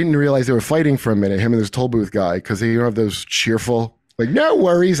I didn't realize they were fighting for a minute, him and this toll booth guy, because they don't have those cheerful, like, no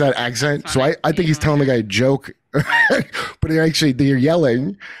worries, that accent. So I think he's telling the guy a joke, but they're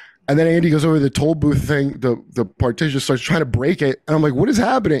yelling. And then Andy goes over to the toll booth thing, the partition, starts trying to break it. And I'm like, what is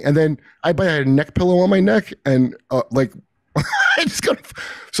happening? And then I had a neck pillow on my neck, and like, I just got,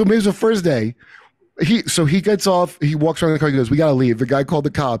 so maybe it was the first day. He gets off, he walks around the car, he goes, we gotta leave. The guy called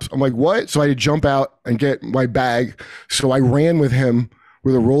the cops. I'm like, what? So I had to jump out and get my bag. So I ran with him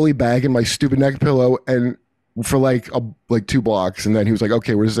with a rolly bag and my stupid neck pillow, and for like 2 blocks. And then he was like,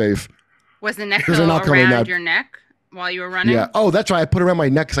 okay, we're safe. Was the neck pillow around your neck while you were running? Yeah. Oh, that's right. I put it around my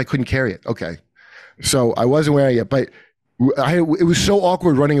neck because I couldn't carry it. Okay. So I wasn't wearing it, but it was so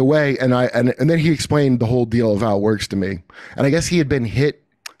awkward running away. And then he explained the whole deal of how it works to me. And I guess he had been hit,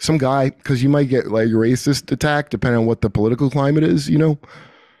 some guy, because you might get like racist attack depending on what the political climate is, you know.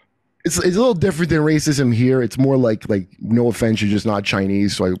 It's a little different than racism here. It's more like no offense, you're just not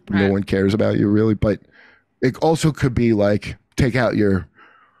Chinese, so no one cares about you really. But it also could be like take out your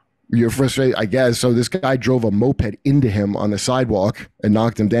frustration, I guess. So this guy drove a moped into him on the sidewalk and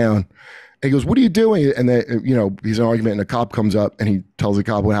knocked him down. And he goes, "What are you doing?" And then, you know, he's in an argument, and a cop comes up and he tells the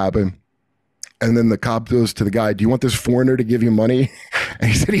cop what happened. And then the cop goes to the guy, "Do you want this foreigner to give you money?"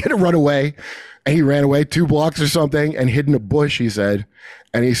 And he said he had to run away. And he ran away 2 blocks or something and hid in a bush, he said.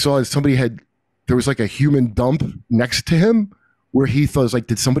 And he saw there was like a human dump next to him where he thought, was like,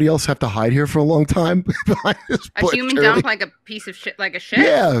 did somebody else have to hide here for a long time? A human dump, like a piece of shit, like a shit?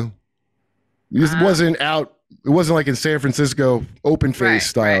 Yeah. This wasn't out. It wasn't like in San Francisco open face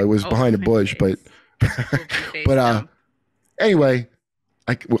style. It was behind a bush, but anyway,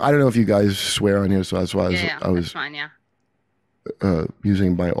 I don't know if you guys swear on here, so that's why I was fine, yeah.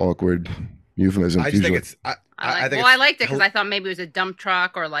 Using my awkward euphemism. I just think it's. I liked it because I thought maybe it was a dump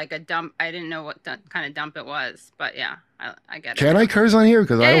truck or like a dump. I didn't know what kind of dump it was, but yeah, I get it. Can I curse on here?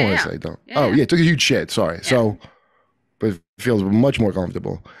 Because I don't want to say dump. It took a huge shit. Sorry. Yeah. So, but it feels much more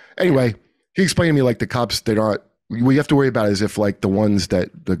comfortable. Anyway, he explained to me like the cops, they're not. What you have to worry about is if like the ones that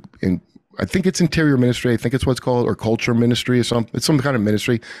I think it's Interior Ministry. I think it's what's called, or Culture Ministry or something. It's some kind of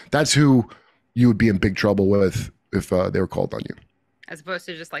ministry. That's who you would be in big trouble with if they were called on you. As opposed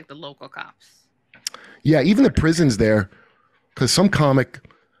to just like the local cops. Yeah, even the prisons there, because some comic,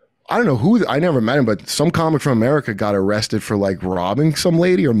 I don't know who, I never met him, but some comic from America got arrested for like robbing some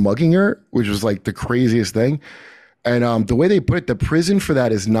lady or mugging her, which was like the craziest thing. And the way they put it, the prison for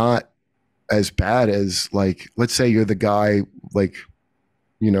that is not as bad as like, let's say you're the guy, like,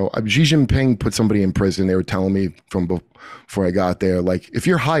 you know, Xi Jinping put somebody in prison. They were telling me from before I got there, like if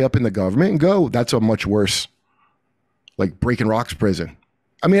you're high up in the government and go, that's a much worse, like breaking rocks prison.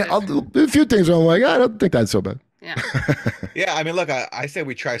 I mean, a few things where I'm like, I don't think that's so bad. Yeah. Yeah. I mean, look, I say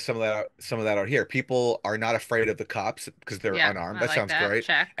we try some of that out here. People are not afraid of the cops because they're unarmed. That sounds great.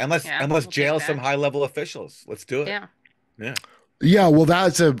 Check. And let's jail some high level officials. Let's do it. Yeah. Yeah. Yeah. Well,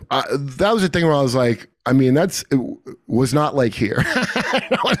 that was a thing where I was like, I mean, it was not like here.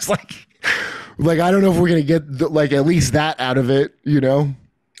 I was like, I don't know if we're going to get like at least that out of it, you know,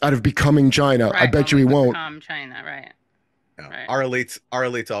 out of becoming China. Right. I bet you we won't. Become China, right. No. Right. Our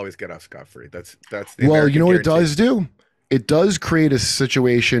elites always get off scot-free. That's the well, American you know what guarantee. It does do? It does create a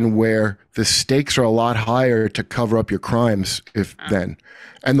situation where the stakes are a lot higher to cover up your crimes then.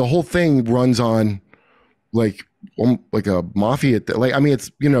 And the whole thing runs on like a mafia. Like, I mean, it's,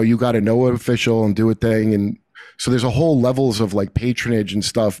 you know, you got to know an official and do a thing. And so there's a whole levels of like patronage and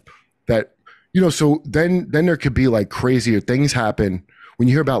stuff that, you know, so then there could be like crazier things happen when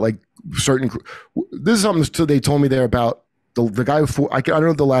you hear about like certain, this is something they told me there about the guy before, I don't know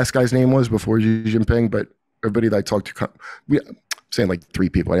what the last guy's name was before Xi Jinping, but everybody that I talked to, I'm saying like 3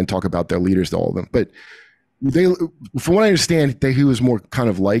 people. I didn't talk about their leaders to all of them, but from what I understand, he was more kind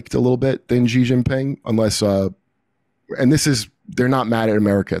of liked a little bit than Xi Jinping, unless, and they're not mad at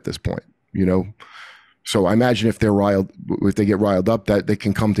America at this point, you know? So I imagine if they get riled up, that they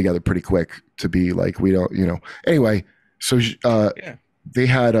can come together pretty quick to be like, we don't, you know, anyway. So, they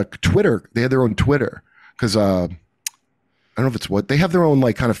had they had their own Twitter because, I don't know if it's they have their own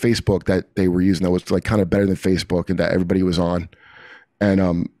like kind of Facebook that they were using that was like kind of better than Facebook and that everybody was on.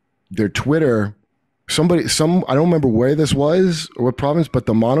 And their Twitter, I don't remember where this was or what province, but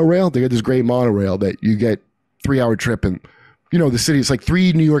the monorail, they got this great monorail that you get 3-hour trip, and you know, the city, it's like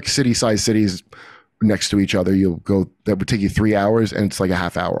 3 New York City sized cities next to each other. You'll go, that would take you 3 hours, and it's like a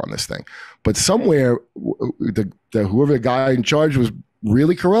half hour on this thing. But somewhere whoever the guy in charge was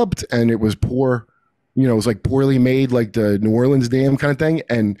really corrupt, and it was poor you know, it was like poorly made, like the New Orleans Dam kind of thing.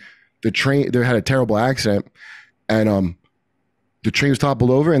 And the train, they had a terrible accident, and the train was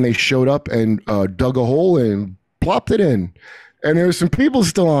toppled over, and they showed up and dug a hole and plopped it in. And there were some people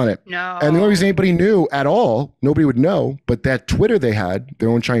still on it. No. And the only reason anybody knew at all, nobody would know, but that Twitter they had, their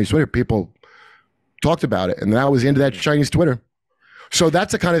own Chinese Twitter, people talked about it. And that was the end of that Chinese Twitter. So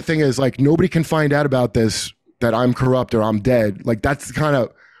that's the kind of thing is like, nobody can find out about this, that I'm corrupt or I'm dead. Like that's kind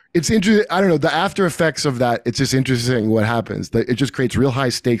of, it's interesting. I don't know, the after effects of that, it's just interesting what happens. It just creates real high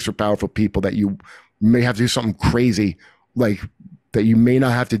stakes for powerful people that you may have to do something crazy, like that you may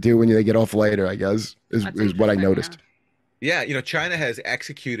not have to do when they get off later, I guess, is what I noticed. Yeah, you know, China has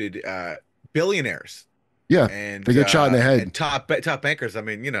executed billionaires. Yeah, and they get shot in the head. And top bankers. I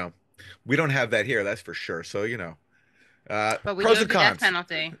mean, you know, we don't have that here, that's for sure. So, you know, but we pros do and the cons. death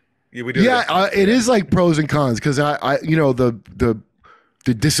penalty. Yeah, we do. Yeah, it is like pros and cons because I, you know, the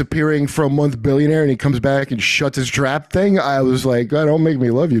disappearing for a month billionaire and he comes back and shuts his trap thing. I was like, God, don't make me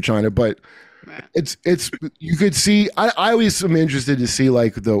love you, China. But it's you could see. I always am interested to see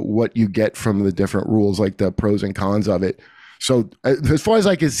like what you get from the different rules, like the pros and cons of it. So as far as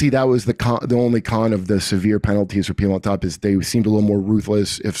I could see, that was the only con of the severe penalties for people on top is they seemed a little more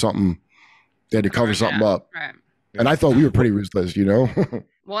ruthless if something they had to cover something up. Right. And I thought we were pretty ruthless, you know.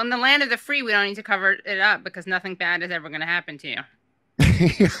 Well, in the land of the free, we don't need to cover it up because nothing bad is ever going to happen to you.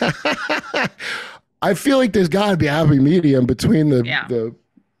 I feel like there's got to be a happy medium between the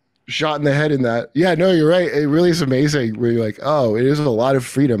shot in the head and that. Yeah, no, you're right. It really is amazing where you're like, oh, it is a lot of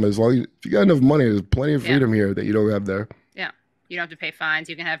freedom. As long as you got enough money, there's plenty of freedom here that you don't have there. Yeah. You don't have to pay fines.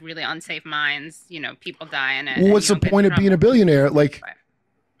 You can have really unsafe mines. You know, people die in it. Well, what's the point of being a billionaire? Like,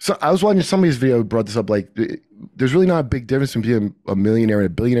 so I was watching somebody's video brought this up. Like, there's really not a big difference between being a millionaire and a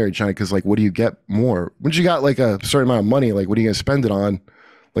billionaire in China because, like, what do you get more? Once you got like a certain amount of money, like, what are you gonna spend it on?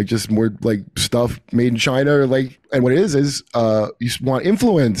 Like, just more like stuff made in China, or like, and what it is you want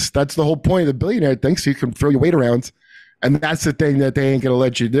influence. That's the whole point of the billionaire thing. So you can throw your weight around, and that's the thing that they ain't gonna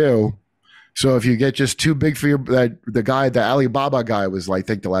let you do. So if you get just too big for the Alibaba guy was like, I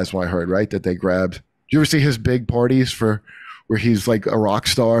think the last one I heard, right, that they grabbed. Did you ever see his big parties where he's like a rock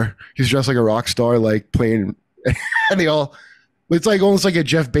star? He's dressed like a rock star, like playing, and they all, it's like almost like a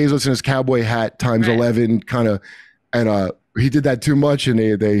Jeff Bezos in his cowboy hat times 11 kind of, and he did that too much, and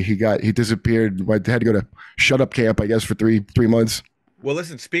he disappeared. I had to go to shut up camp, I guess, for three months. Well,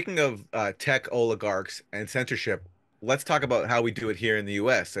 listen, speaking of tech oligarchs and censorship, let's talk about how we do it here in the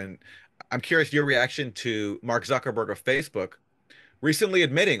U.S. And I'm curious your reaction to Mark Zuckerberg of Facebook recently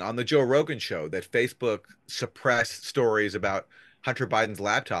admitting on the Joe Rogan show that Facebook suppressed stories about Hunter Biden's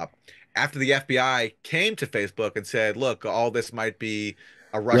laptop after the FBI came to Facebook and said, look, all this might be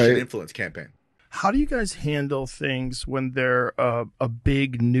a Russian influence campaign. How do you guys handle things when they're a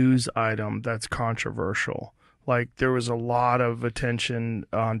big news item that's controversial? Like there was a lot of attention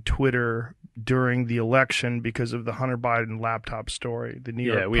on Twitter during the election because of the Hunter Biden laptop story. The New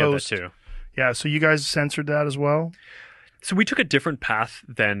York Post. We had that too. Yeah, so you guys censored that as well? So we took a different path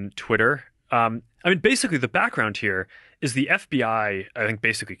than Twitter. I mean, basically the background here is the FBI, I think,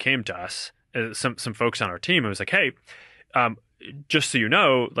 basically came to us, some folks on our team, and was like, hey, just so you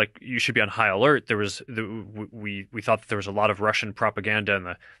know, like you should be on high alert. We thought that there was a lot of Russian propaganda in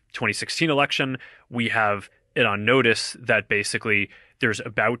the 2016 election. We have it on notice that basically there's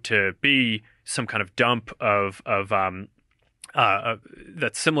about to be some kind of dump of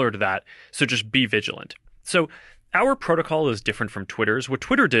that's similar to that. So just be vigilant. So our protocol is different from Twitter's. What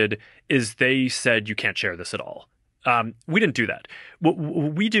Twitter did is they said you can't share this at all. We didn't do that. What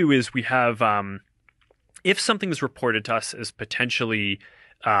we do is we have if something is reported to us as potentially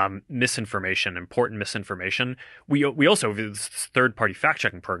misinformation, important misinformation, we also have this third-party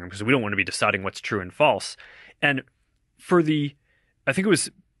fact-checking program because we don't want to be deciding what's true and false. And for I think it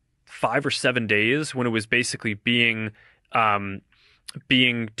was 5 or 7 days when it was basically being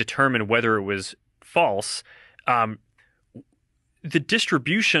determined whether it was false, the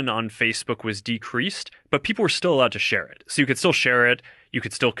distribution on Facebook was decreased, but people were still allowed to share it. So you could still share it, you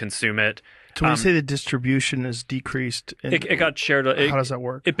could still consume it. So when you say the distribution is decreased, it got shared. How does that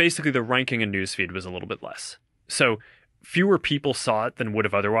work? It basically, the ranking in newsfeed was a little bit less. So fewer people saw it than would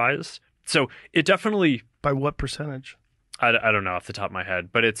have otherwise. So it definitely. By what percentage? I don't know off the top of my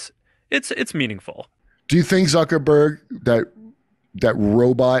head, but it's meaningful. Do you think Zuckerberg, that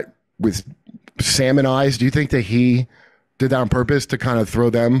robot with salmon eyes, do you think that he did that on purpose to kind of throw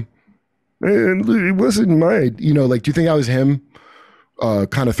them? And it wasn't mine. You know, like, do you think that was him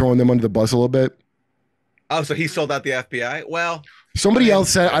kind of throwing them under the bus a little bit? Oh, so he sold out the FBI? Well, somebody else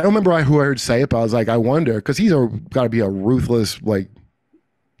said, I don't remember who I heard say it, but I was like, I wonder, because he's got to be a ruthless, like,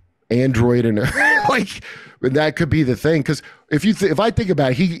 android and Like that could be the thing. Because if I think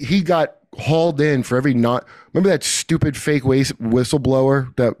about it, he got hauled in for every not. Remember that stupid fake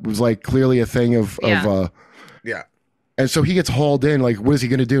whistleblower that was like clearly a thing of yeah. And so he gets hauled in. Like, what is he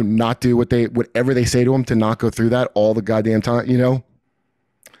going to do? Not do whatever they say to him to not go through that all the goddamn time, you know?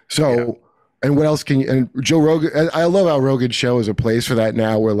 So, and what else can you, and Joe Rogan, I love how Rogan's show is a place for that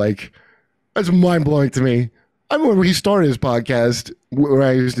now where like, that's mind blowing to me. I remember when he started his podcast where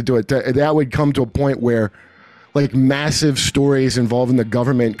I used to do it, that would come to a point where like massive stories involving the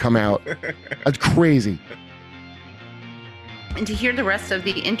government come out. That's crazy. And to hear the rest of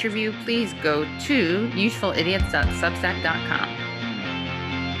the interview, please go to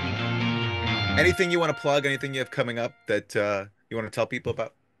usefulidiots.substack.com. Anything you want to plug? Anything you have coming up that you want to tell people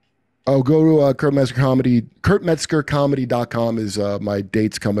about? Oh, go to Kurt Metzger Comedy. KurtMetzgerComedy.com is my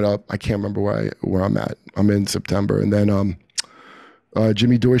dates coming up. I can't remember where I'm at. I'm in September. And then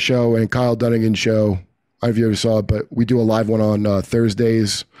Jimmy Dore show and Kyle Dunnigan show. I don't know if you ever saw it, but we do a live one on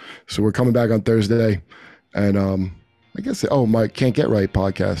Thursdays. So we're coming back on Thursday. And I guess, my Can't Get Right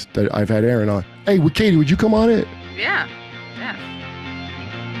podcast that I've had Aaron on. Hey, Katie, would you come on it? Yeah.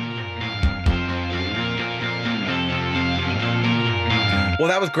 Well,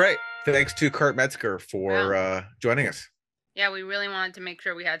 that was great. Thanks to Kurt Metzger for joining us. Yeah, we really wanted to make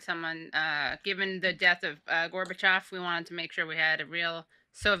sure we had someone, given the death of Gorbachev, we wanted to make sure we had a real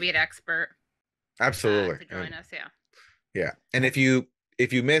Soviet expert. Absolutely. To join us, Yeah. And if you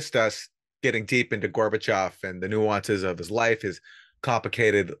missed us getting deep into Gorbachev and the nuances of his life, his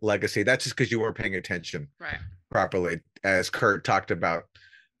complicated legacy, that's just because you weren't paying attention properly. As Kurt talked about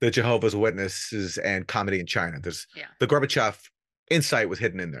the Jehovah's Witnesses and comedy in China. There's the Gorbachev insight was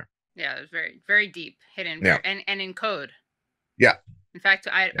hidden in there. Yeah, it was very, very deep, hidden, and in code. Yeah. In fact,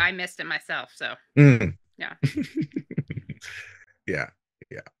 I missed it myself. So yeah. Yeah.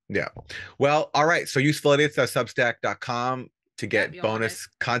 Well, all right. So usefulidiots.substack.com to get bonus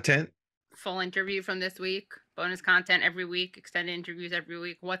content. Full interview from this week, bonus content every week, extended interviews every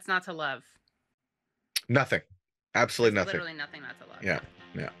week. What's not to love? Nothing. Absolutely nothing. Literally nothing not to love.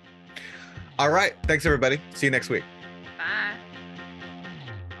 Yeah. All right. Thanks, everybody. See you next week. Bye.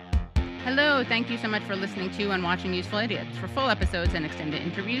 Hello, thank you so much for listening to and watching Useful Idiots. For full episodes and extended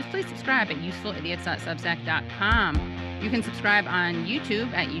interviews, please subscribe at usefulidiots.substack.com. You can subscribe on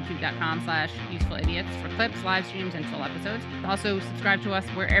YouTube at youtube.com/usefulidiots for clips, live streams, and full episodes. Also, subscribe to us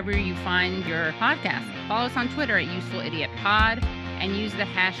wherever you find your podcast. Follow us on Twitter at UsefulIdiotPod and use the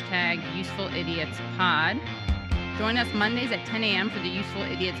hashtag UsefulIdiotsPod. Join us Mondays at 10 a.m. for the Useful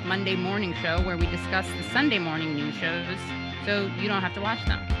Idiots Monday Morning Show, where we discuss the Sunday morning news shows so you don't have to watch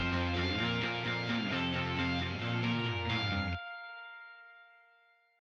them.